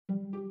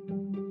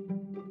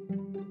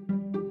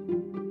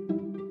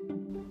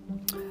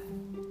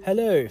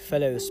Hello,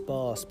 fellow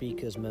SPA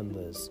Speakers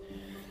members.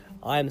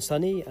 I am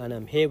Sunny and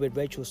I'm here with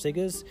Rachael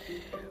Siggers.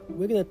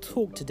 We're going to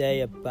talk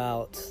today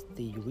about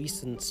the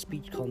recent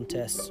speech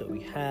contests that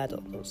we had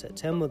on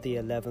September the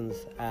 11th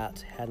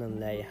at Helen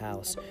Lay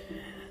House.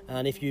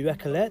 And if you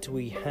recollect,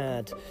 we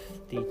had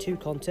the two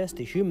contests,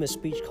 the Humourous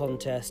speech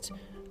contest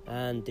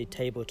and the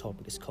table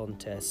topics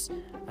contest.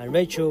 And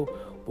Rachael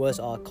was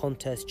our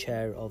contest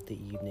chair of the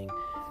evening,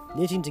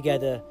 knitting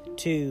together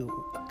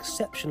two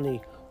exceptionally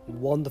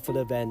wonderful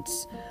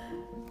events.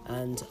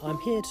 And I'm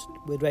here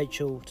with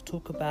Rachael to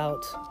talk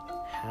about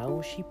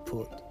how she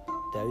put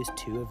those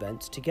two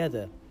events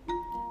together.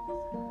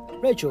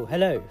 Rachael,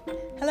 hello.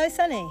 Hello,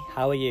 Sunny.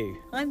 How are you?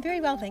 I'm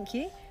very well, thank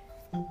you.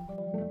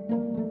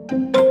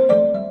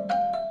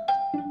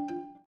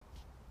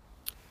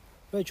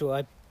 Rachael,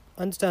 I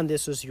understand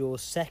this was your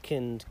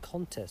second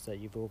contest that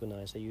you've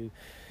organised.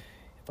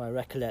 If I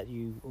recollect,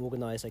 you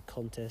organised a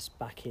contest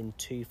back in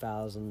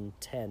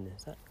 2010.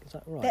 Is that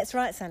right? That's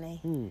right, Sunny.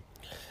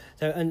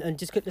 So, and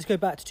just let's go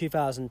back to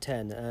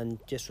 2010 and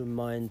just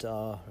remind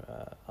our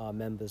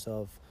members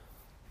of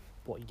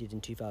what you did in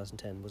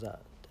 2010. Was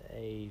that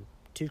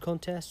two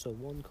contests or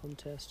one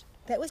contest?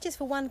 That was just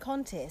for one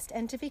contest,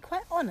 and to be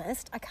quite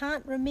honest, I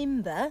can't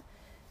remember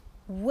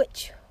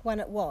which one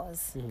it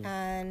was,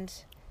 and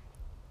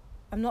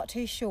I'm not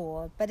too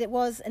sure, but it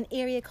was an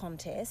area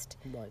contest,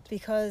 Right.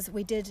 Because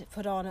we did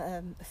put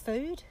on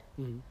food.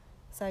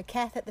 So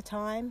Kath at the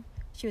time,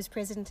 she was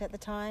president at the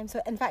time,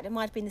 so in fact it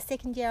might have been the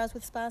second year I was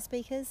with SPA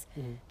Speakers,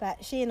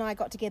 but she and I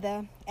got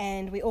together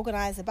and we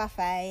organised a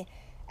buffet,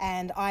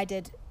 and I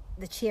did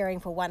the chairing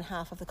for one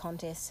half of the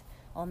contest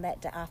on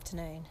that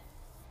afternoon.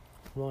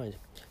 Right.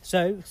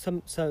 So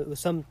it was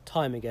some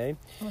time ago.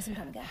 It was some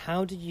time ago.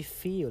 How did you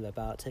feel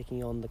about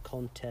taking on the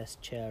contest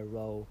chair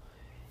role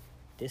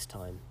this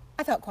time?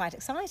 I felt quite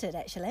excited,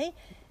 actually,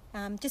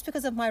 just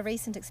because of my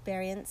recent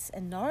experience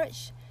in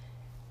Norwich.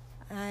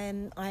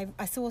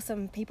 I saw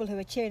some people who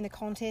were chairing the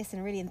contest in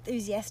a really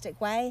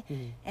enthusiastic way,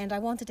 and I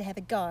wanted to have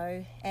a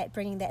go at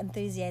bringing that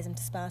enthusiasm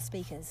to SPA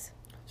Speakers.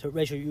 So,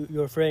 Rachael,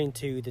 you're referring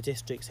to the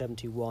District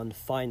 71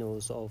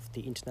 finals of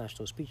the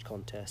International Speech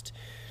Contest.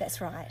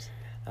 That's right.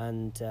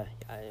 And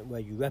where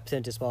you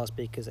represented SPA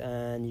Speakers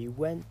and you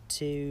went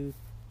to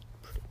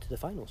the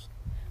finals.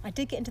 I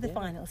did get into the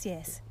finals,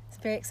 yes. It's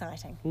very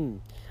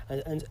exciting.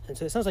 And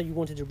so it sounds like you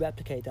wanted to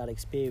replicate that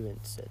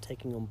experience,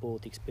 taking on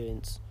board the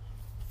experience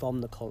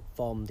from the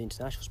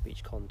International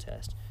Speech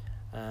Contest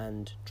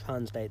and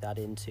translate that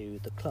into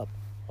the club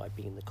by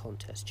being the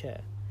contest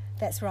chair.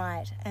 That's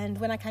right. And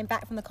when I came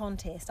back from the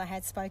contest, I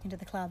had spoken to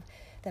the club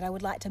that I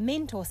would like to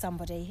mentor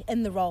somebody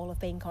in the role of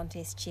being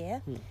contest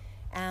chair.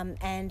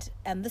 And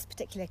on this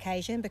particular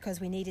occasion,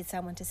 because we needed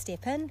someone to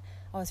step in,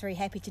 I was very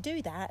happy to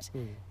do that.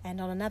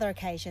 And on another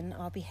occasion,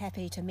 I'll be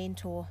happy to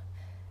mentor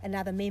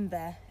another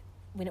member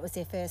when it was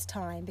their first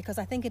time, because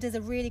I think it is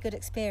a really good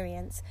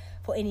experience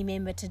for any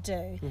member to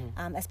do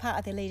as part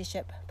of their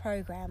leadership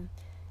program.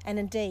 And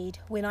indeed,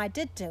 when I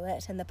did do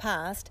it in the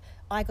past,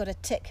 I got a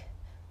tick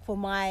for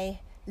my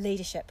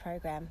leadership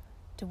program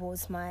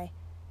towards my,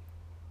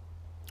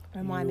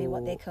 remind me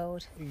what they're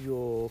called.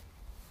 Your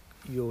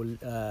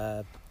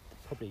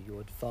probably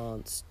your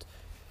Advanced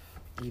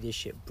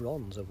Leadership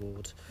Bronze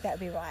Award. That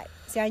would be right.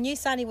 See, I knew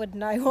Sunny would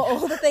know what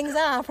all the things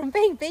are from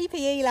being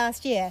BPE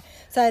last year.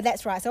 So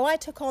that's right. So I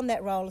took on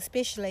that role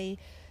especially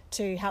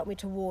to help me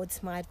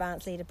towards my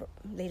Advanced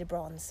Leader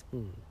Bronze.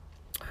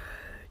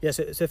 Yeah,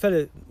 so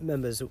fellow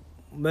members,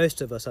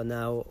 most of us are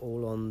now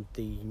all on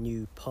the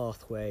new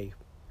Pathway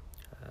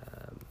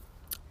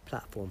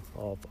platform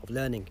of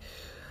learning.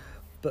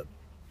 But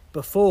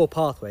before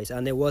Pathways,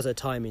 and there was a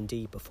time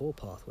indeed before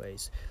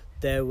Pathways,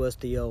 there was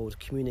the old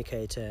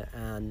communicator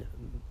and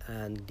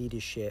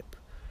leadership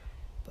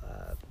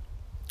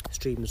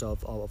streams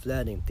of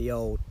learning, the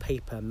old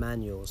paper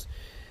manuals.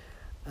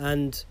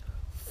 And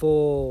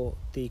for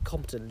the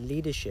competent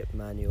leadership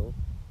manual,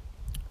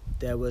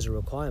 there was a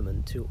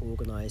requirement to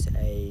organise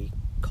a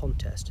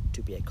contest,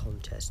 to be a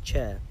contest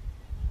chair.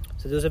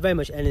 So there was very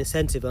much an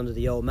incentive under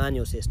the old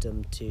manual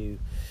system to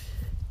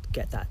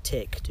get that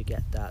tick, to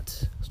get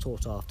that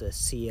sought after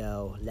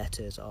CL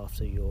letters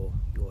after your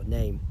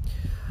name.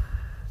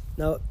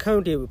 Now,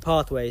 currently with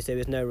Pathways, there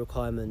is no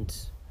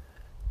requirement,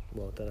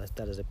 well,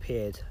 that has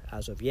appeared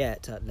as of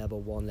yet at level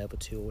 1, level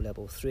 2 or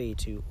level 3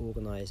 to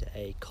organise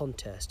a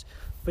contest.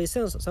 But it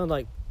sounds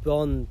like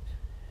beyond,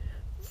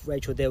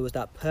 Rachael, there was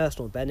that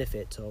personal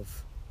benefit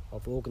of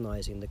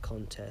organising the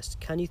contest.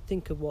 Can you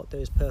think of what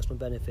those personal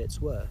benefits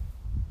were?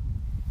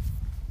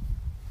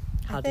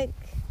 I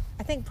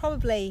think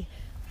probably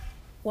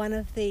one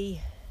of the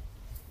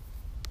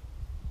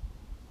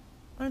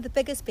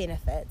biggest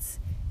benefits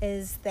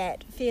is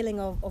that feeling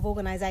of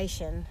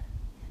organisation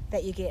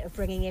that you get of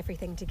bringing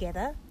everything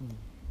together.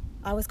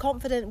 I was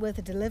confident with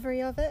the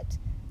delivery of it,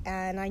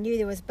 and I knew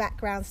there was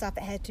background stuff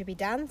that had to be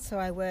done, so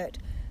I worked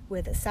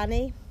with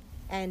Sunny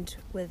and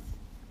with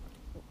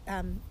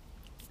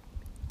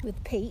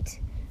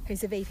Pete, who's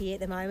the VP at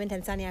the moment,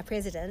 and Sunny, our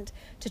president,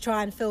 to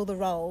try and fill the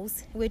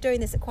roles. We're doing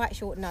this at quite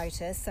short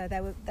notice, so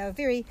they were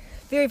very,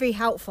 very, very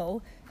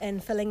helpful in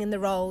filling in the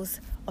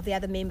roles of the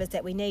other members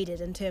that we needed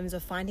in terms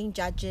of finding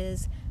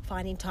judges,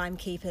 finding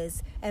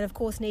timekeepers, and of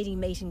course needing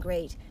meet and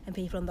greet and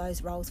people in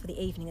those roles for the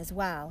evening as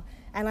well.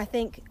 And I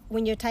think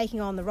when you're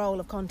taking on the role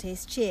of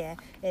contest chair,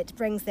 it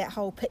brings that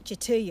whole picture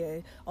to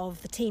you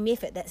of the team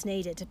effort that's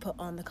needed to put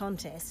on the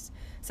contest.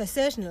 So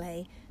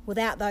certainly,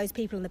 without those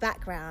people in the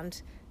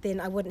background, then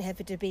I wouldn't have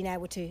been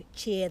able to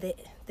chair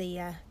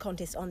the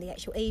contest on the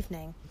actual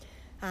evening.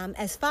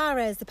 As far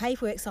as the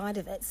paperwork side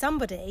of it,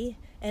 somebody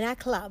in our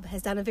club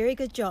has done a very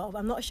good job.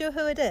 I'm not sure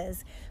who it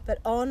is, but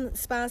on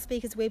Spa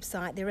Speaker's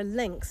website there are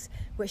links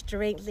which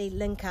directly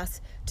link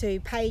us to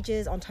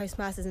pages on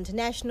Toastmasters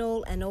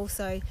International and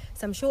also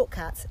some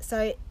shortcuts.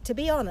 So to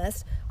be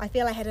honest, I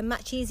feel I had a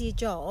much easier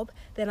job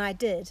than I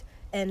did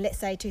in, let's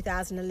say,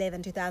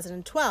 2011,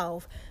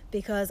 2012,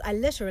 because I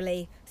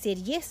literally said,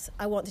 yes,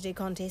 I want to do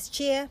contest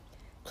chair,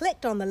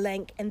 clicked on the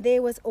link, and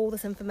there was all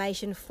this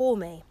information for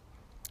me.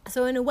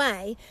 So in a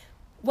way,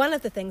 one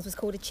of the things was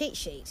called a cheat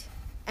sheet.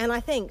 And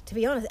I think, to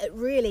be honest,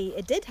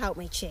 it did help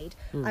me cheat.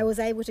 I was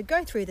able to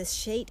go through this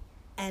sheet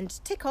and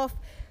tick off,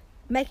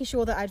 making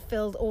sure that I'd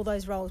filled all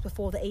those roles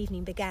before the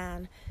evening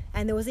began.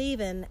 And there was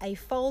even a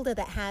folder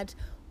that had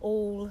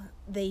all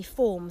the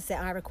forms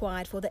that I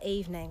required for the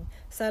evening.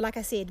 So like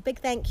I said, big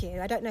thank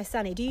you. I don't know,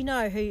 Sunny, do you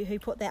know who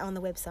put that on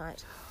the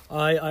website?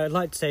 I'd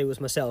like to say it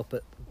was myself,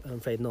 but I'm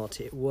afraid not.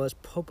 It was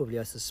probably,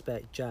 I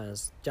suspect,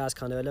 Jazz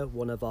Carnola,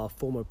 one of our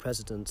former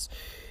presidents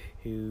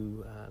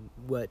who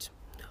worked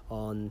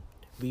on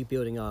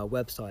rebuilding our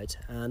website.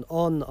 And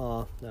on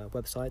our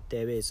website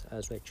there is,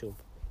 as Rachel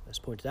has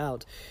pointed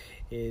out,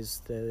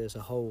 there's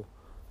a whole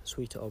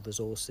suite of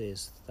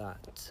resources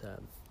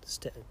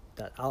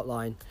that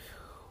outline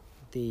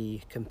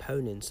the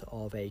components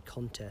of a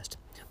contest.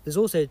 There's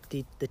also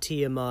the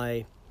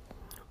TMI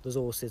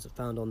resources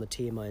found on the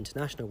TMI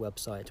International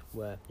website,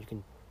 where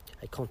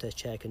a contest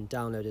chair can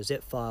download a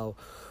zip file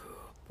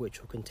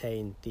which will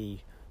contain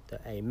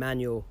a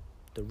manual,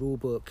 the rule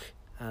book,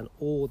 and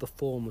all the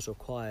forms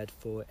required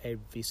for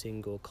every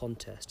single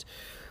contest.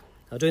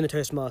 Now, during the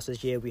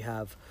Toastmasters year, we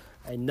have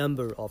a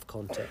number of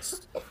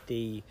contests.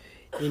 The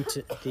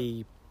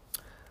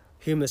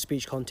Humourous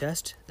speech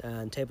contest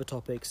and table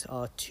topics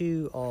are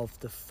two of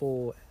the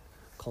four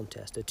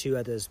contests. The two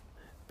others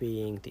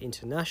being the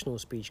international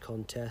speech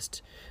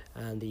contest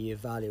and the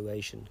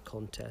evaluation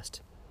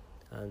contest.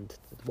 And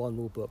one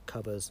rule book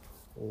covers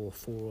all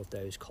four of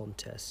those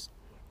contests.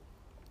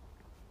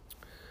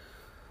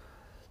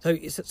 So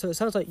it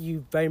sounds like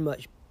you very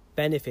much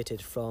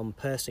benefited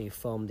personally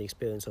from the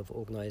experience of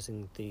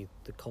organising the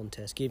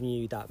contest, giving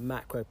you that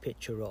macro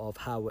picture of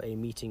how a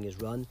meeting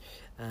is run,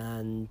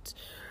 and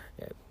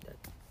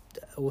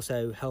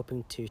also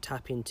helping to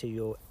tap into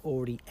your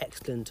already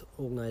excellent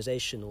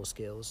organisational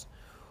skills.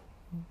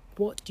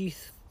 What do you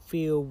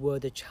feel were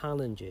the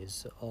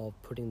challenges of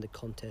putting the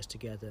contest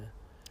together?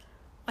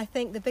 I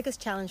think the biggest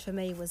challenge for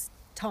me was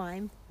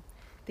time,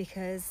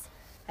 because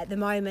at the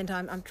moment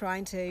I'm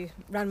trying to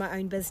run my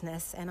own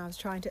business, and I was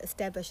trying to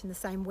establish in the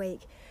same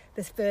week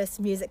this first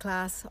music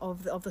class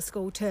of the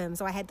school term.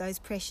 So I had those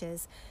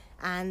pressures,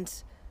 and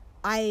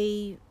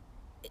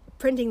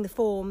printing the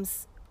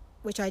forms,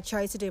 which I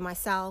chose to do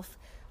myself,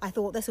 I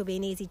thought this would be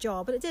an easy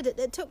job, but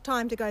it took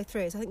time to go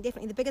through. So I think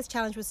definitely the biggest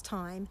challenge was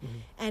time.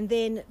 And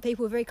then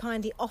people were very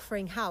kindly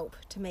offering help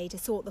to me to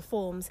sort the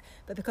forms,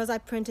 but because I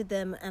printed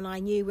them and I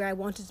knew where I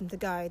wanted them to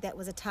go, that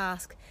was a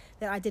task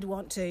that I did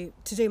want to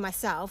do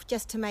myself,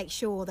 just to make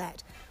sure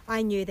that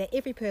I knew that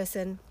every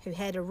person who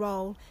had a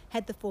role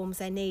had the forms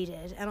they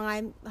needed. And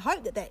I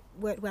hope that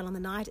worked well on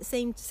the night. It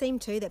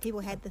seemed to that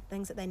people had the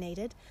things that they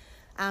needed.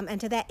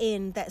 And to that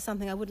end, that's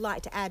something I would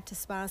like to add to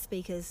Spa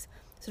Speaker's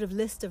sort of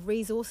list of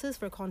resources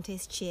for a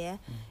contest chair,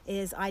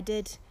 is I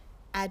did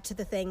add to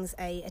the things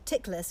a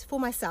tick list for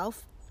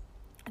myself,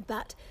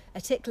 but a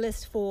tick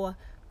list for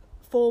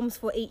forms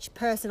for each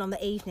person on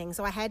the evening.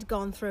 So I had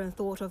gone through and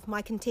thought of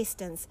my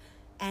contestants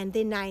and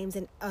their names,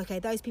 and okay,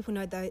 those people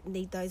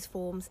need those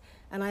forms.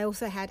 And I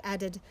also had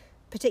added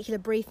particular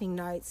briefing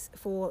notes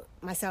for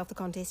myself, the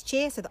contest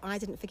chair, so that I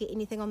didn't forget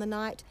anything on the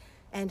night,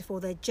 and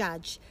for the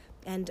judge.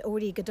 And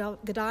already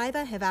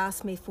Godiva have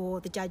asked me for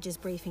the judges'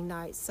 briefing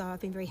notes, so I've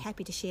been very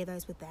happy to share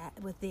those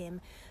with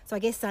them. So I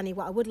guess, Sunny,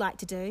 what I would like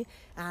to do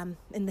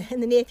in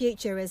the near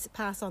future is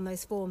pass on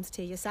those forms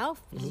to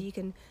yourself. You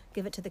can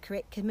give it to the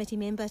correct committee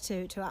member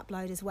to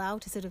upload as well,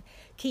 to sort of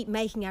keep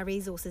making our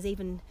resources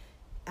even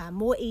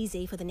more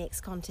easy for the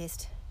next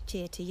contest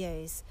chair to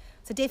use.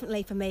 So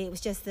definitely for me, it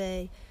was just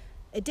it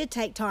did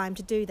take time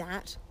to do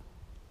that.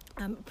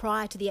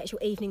 Prior to the actual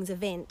evening's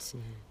event,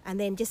 and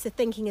then just the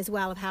thinking as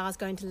well of how I was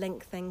going to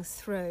link things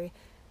through.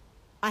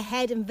 I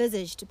had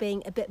envisaged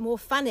being a bit more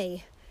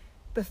funny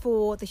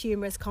before the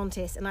Humourous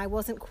contest, and I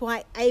wasn't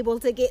quite able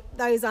to get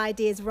those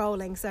ideas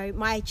rolling. So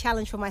my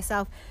challenge for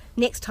myself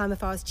next time,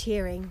 if I was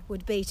chairing,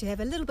 would be to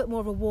have a little bit more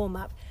of a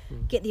warm-up,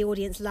 get the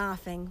audience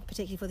laughing,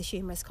 particularly for the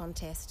Humourous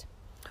contest.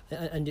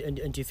 And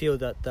do you feel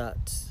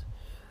that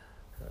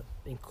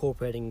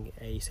incorporating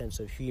a sense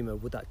of humour,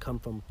 would that come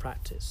from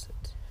practice?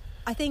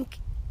 I think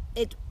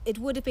it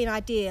would have been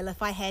ideal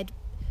if I had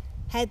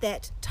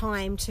that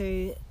time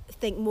to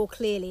think more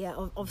clearly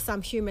of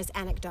some humorous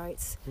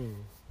anecdotes,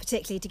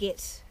 particularly to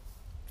get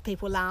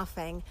people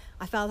laughing.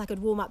 I felt I could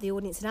warm up the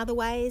audience in other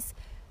ways.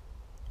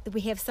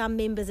 We have some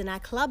members in our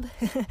club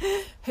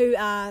who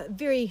are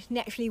very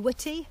naturally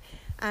witty,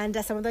 and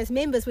some of those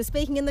members were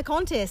speaking in the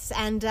contest,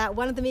 and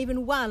one of them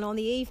even won on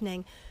the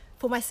evening.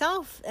 For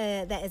myself,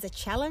 that is a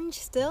challenge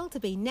still, to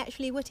be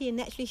naturally witty and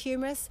naturally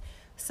humorous.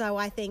 So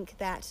I think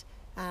that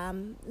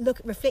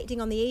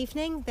reflecting on the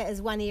evening, that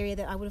is one area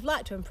that I would have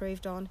liked to have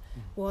improved on,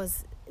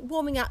 was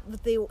warming up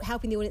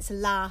helping the audience to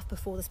laugh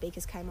before the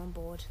speakers came on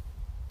board.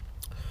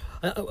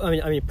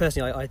 I mean,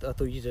 personally, I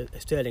thought you did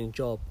a sterling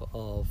job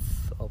of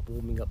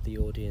warming up the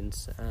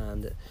audience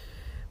and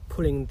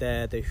pulling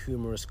the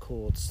humorous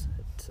chords.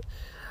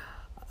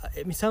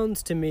 It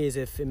sounds to me as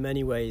if, in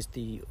many ways,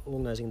 the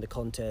organising the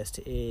contest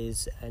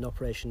is an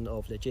operation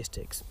of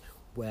logistics,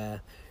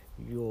 where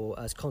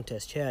as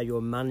contest chair,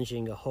 you're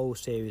managing a whole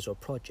series of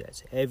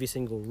projects. Every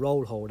single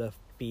role holder,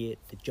 be it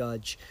the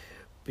judge,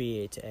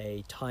 be it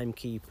a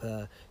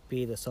timekeeper,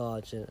 be it a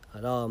sergeant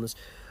at arms,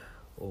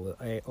 or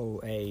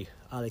a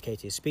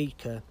allocated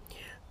speaker,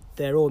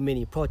 they're all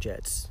mini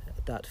projects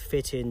that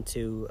fit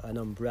into an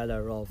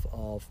umbrella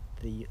of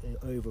the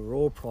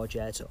overall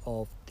project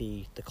of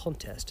the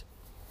contest.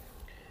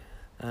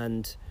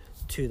 And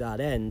to that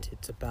end,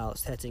 it's about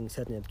setting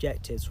certain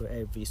objectives for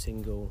every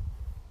single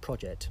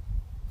project.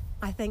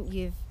 I think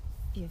you've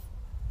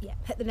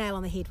hit the nail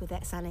on the head with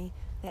that, Sunny.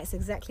 That's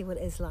exactly what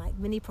it is like.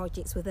 Mini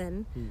projects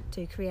within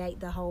to create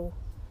the whole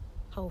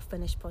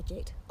finished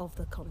project of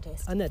the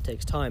contest. And that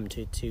takes time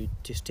to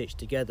stitch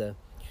together.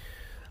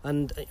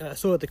 And I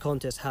saw at the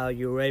contest how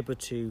you were able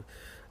to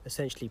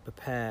essentially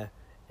prepare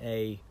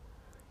a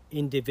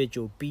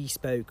individual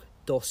bespoke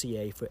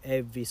dossier for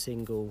every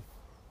single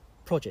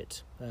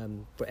project,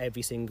 for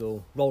every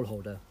single role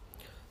holder.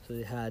 So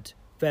they had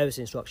various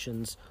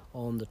instructions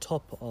on the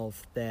top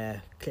of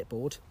their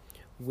clipboard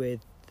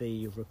with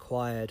the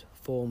required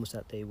forms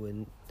that they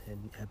would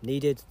have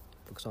needed.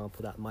 For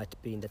example, that might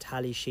have been the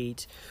tally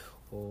sheet,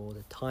 or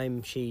the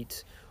time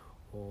sheet,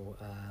 or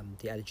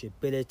the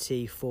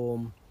eligibility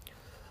form.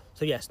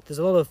 So yes, there's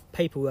a lot of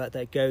paperwork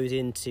that goes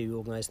into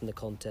organising the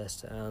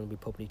contest, and we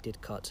probably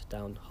did cut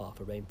down half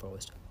a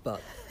rainforest,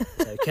 but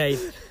it's okay.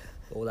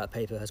 All that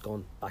paper has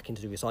gone back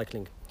into the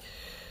recycling.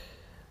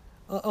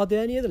 Are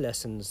there any other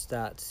lessons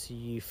that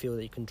you feel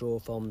that you can draw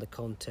from the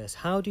contest?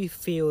 How do you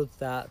feel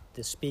that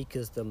the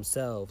speakers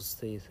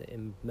themselves,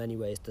 in many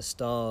ways the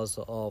stars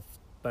of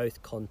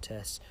both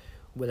contests,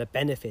 will have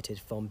benefited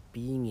from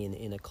being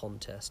in a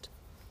contest?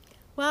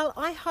 Well,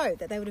 I hope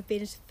that they would have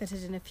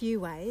benefited in a few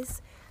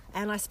ways,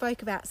 and I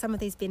spoke about some of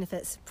these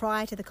benefits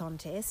prior to the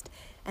contest,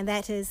 and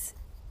that is,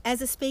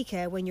 as a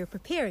speaker, when you're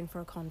preparing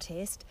for a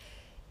contest,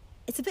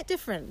 it's a bit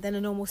different than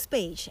a normal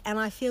speech, and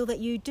I feel that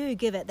you do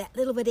give it that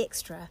little bit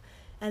extra.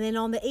 And then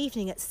on the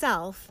evening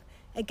itself,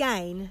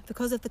 again,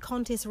 because of the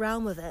contest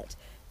realm of it,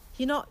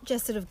 you're not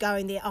just sort of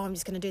going there, I'm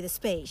just going to do the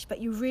speech, but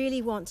you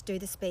really want to do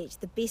the speech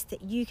the best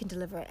that you can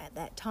deliver it at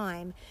that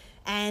time.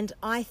 And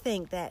I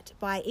think that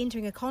by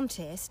entering a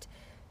contest,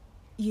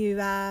 you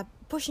are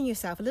pushing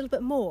yourself a little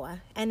bit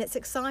more, and it's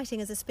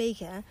exciting as a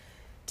speaker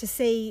to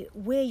see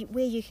where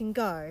you can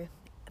go.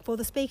 For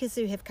the speakers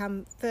who have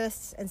come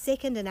first and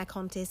second in our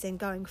contest and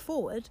going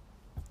forward,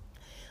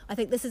 I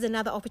think this is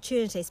another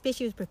opportunity,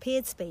 especially with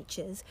prepared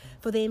speeches,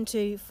 for them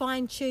to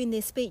fine-tune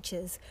their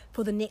speeches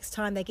for the next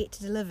time they get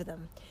to deliver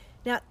them.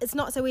 Now, it's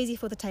not so easy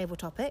for the table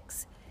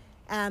topics,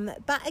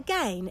 but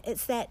again,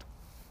 it's that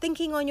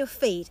thinking on your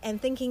feet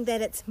and thinking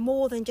that it's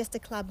more than just a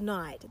club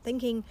night,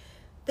 thinking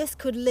this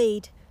could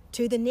lead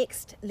to the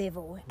next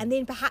level, and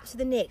then perhaps to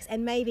the next,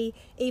 and maybe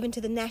even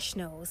to the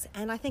nationals.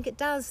 And I think it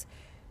does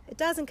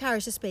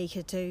encourage the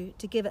speaker to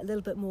give it a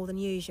little bit more than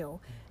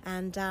usual,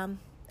 and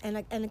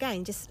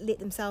again, just let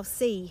themselves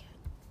see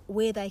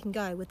where they can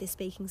go with their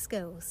speaking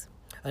skills.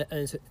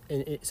 And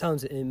it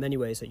sounds in many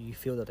ways that you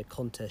feel that the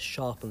contest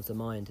sharpens the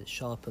mind, it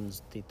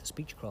sharpens the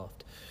speech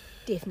craft.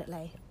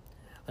 Definitely.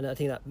 And I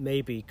think that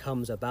maybe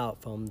comes about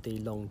from the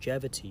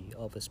longevity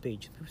of a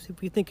speech.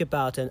 If we think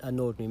about an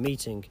ordinary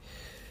meeting,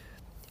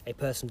 a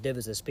person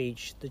delivers a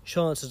speech, the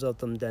chances of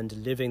them then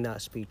delivering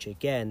that speech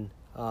again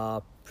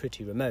are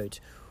pretty remote.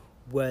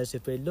 Whereas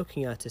if we're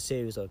looking at a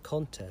series of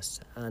contests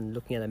and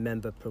looking at a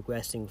member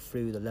progressing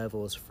through the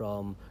levels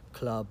from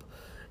club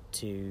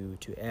to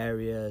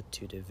area,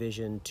 to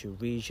division, to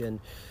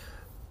region,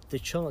 the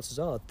chances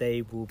are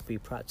they will be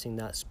practicing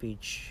that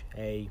speech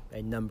a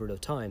number of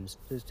times.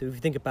 So if you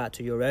think about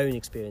to your own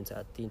experience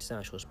at the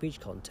International Speech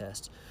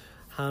Contest,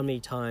 how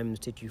many times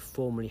did you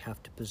formally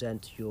have to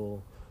present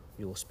your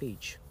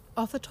speech?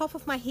 Off the top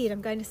of my head,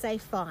 I'm going to say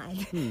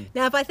 5.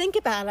 Now, if I think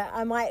about it,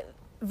 I might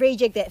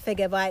rejig that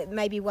figure by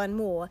maybe one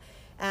more.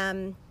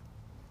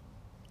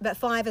 But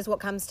 5 is what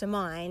comes to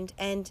mind,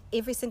 and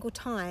every single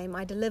time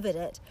I delivered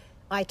it,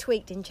 I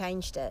tweaked and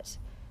changed it.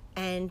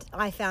 And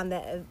I found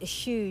that a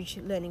huge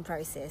learning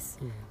process.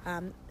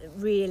 It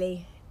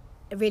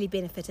really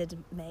benefited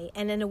me.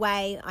 And in a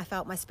way, I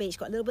felt my speech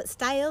got a little bit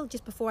stale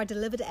just before I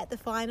delivered it at the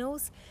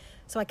finals.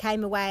 So I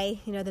came away,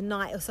 the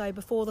night or so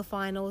before the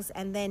finals,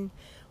 and then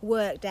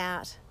worked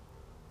out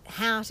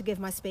how to give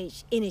my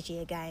speech energy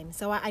again.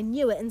 So I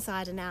knew it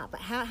inside and out, but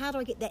how do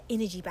I get that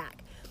energy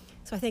back?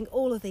 So I think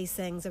all of these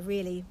things are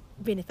really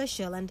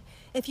beneficial. And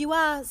if you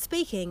are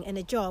speaking in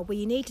a job where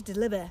you need to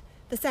deliver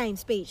the same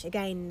speech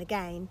again and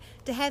again,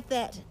 to have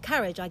that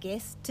courage, I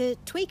guess, to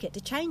tweak it,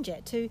 to change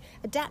it, to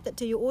adapt it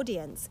to your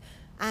audience,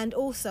 and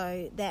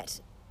also that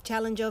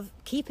challenge of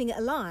keeping it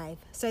alive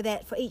so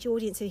that for each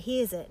audience who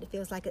hears it, it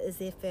feels like it is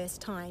their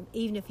first time,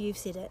 even if you've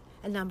said it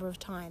a number of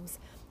times.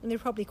 And there are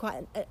probably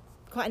quite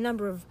a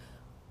number of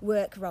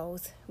work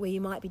roles where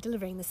you might be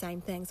delivering the same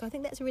thing. So I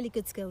think that's a really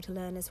good skill to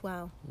learn as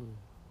well.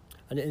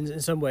 And in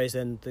some ways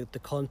then the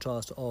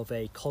contrast of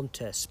a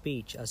contest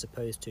speech as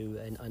opposed to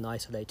an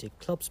isolated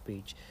club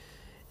speech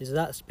is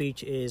that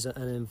speech is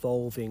an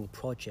evolving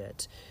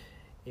project.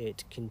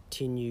 It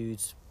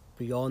continues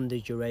beyond the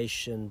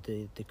duration,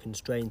 the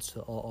constraints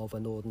of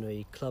an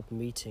ordinary club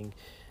meeting.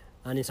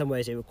 And in some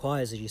ways it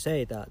requires, as you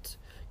say, that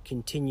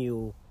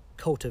continual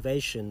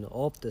cultivation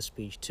of the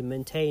speech to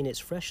maintain its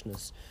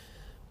freshness.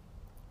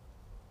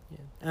 Yeah.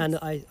 And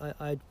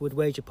I would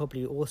wager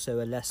probably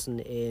also a lesson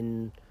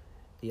in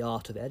the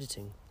art of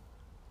editing.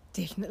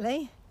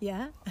 Definitely,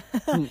 yeah.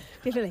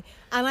 Definitely.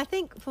 And I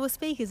think for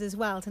speakers as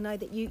well, to know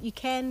that you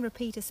can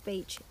repeat a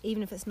speech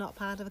even if it's not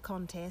part of a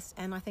contest.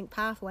 And I think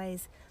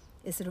Pathways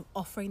is sort of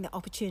offering the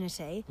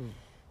opportunity.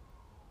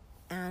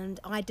 And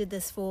I did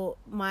this for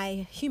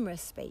my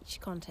Humourous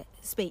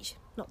speech,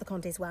 not the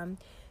contest one,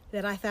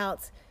 that I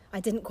felt I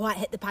didn't quite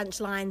hit the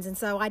punchlines, and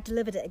so I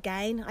delivered it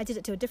again. I did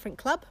it to a different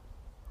club,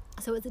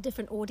 so it's a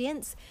different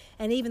audience.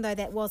 And even though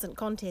that wasn't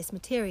contest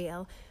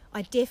material,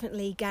 I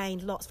definitely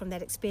gained lots from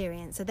that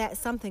experience. So that's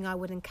something I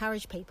would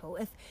encourage people.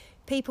 If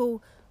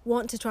people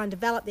want to try and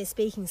develop their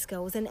speaking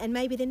skills, and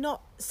maybe they're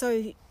not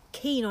so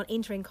keen on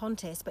entering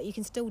contests, but you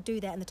can still do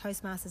that in the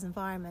Toastmasters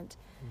environment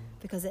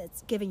because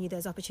it's giving you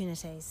those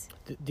opportunities.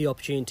 The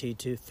opportunity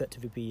to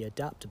effectively be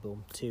adaptable,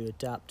 to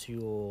adapt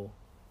your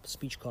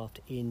speechcraft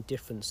in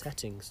different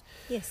settings.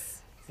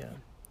 Yes. Yeah.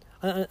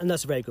 And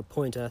that's a very good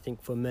point. And I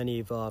think for many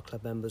of our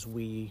club members,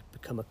 we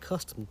become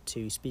accustomed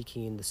to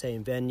speaking in the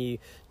same venue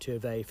to a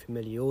very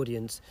familiar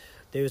audience.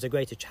 There is a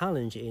greater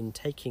challenge in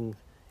taking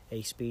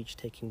a speech,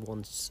 taking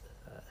one's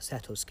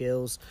set of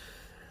skills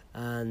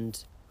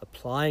and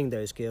applying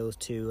those skills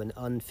to an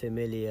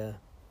unfamiliar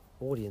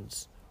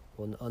audience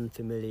or an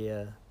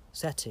unfamiliar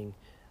setting.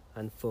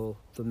 And for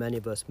many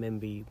of us,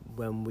 maybe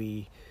when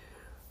we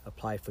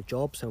apply for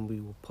jobs and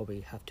we will probably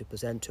have to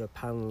present to a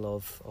panel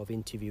of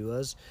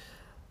interviewers,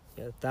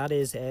 that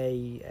is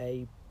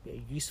a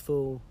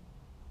useful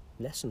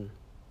lesson.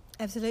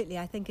 Absolutely.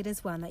 I think it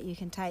is one that you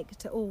can take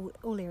to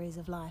all areas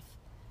of life.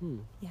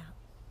 Yeah.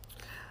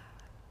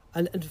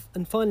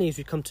 And finally, as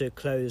we come to a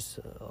close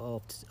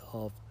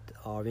of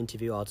our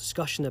interview, our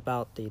discussion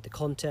about the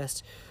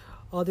contest,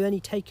 are there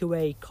any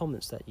takeaway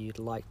comments that you'd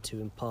like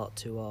to impart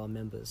to our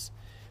members?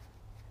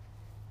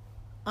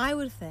 I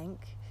would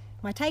think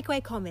my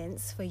takeaway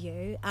comments for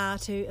you are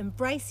to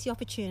embrace the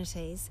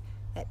opportunities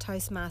that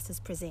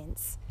Toastmasters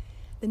presents.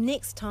 The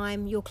next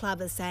time your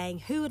club is saying,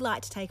 who would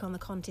like to take on the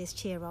contest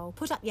chair role,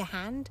 put up your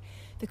hand,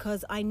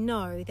 because I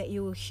know that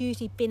you will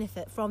hugely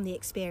benefit from the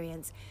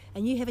experience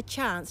and you have a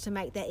chance to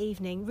make that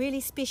evening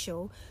really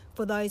special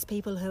for those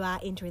people who are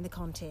entering the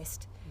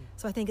contest.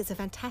 So I think it's a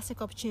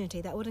fantastic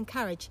opportunity that would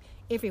encourage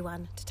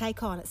everyone to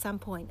take on at some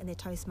point in their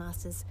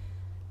Toastmasters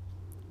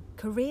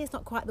career. Is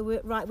not quite the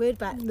right word,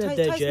 but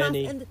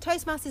journey. In the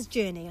Toastmasters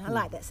journey. I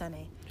like that,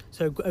 Sunny.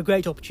 So a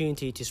great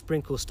opportunity to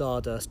sprinkle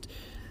stardust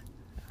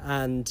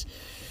and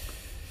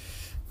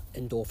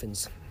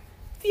endorphins.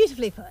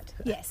 Beautifully put,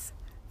 yes.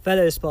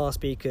 Fellow SPA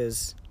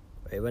speakers,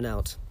 we went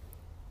out.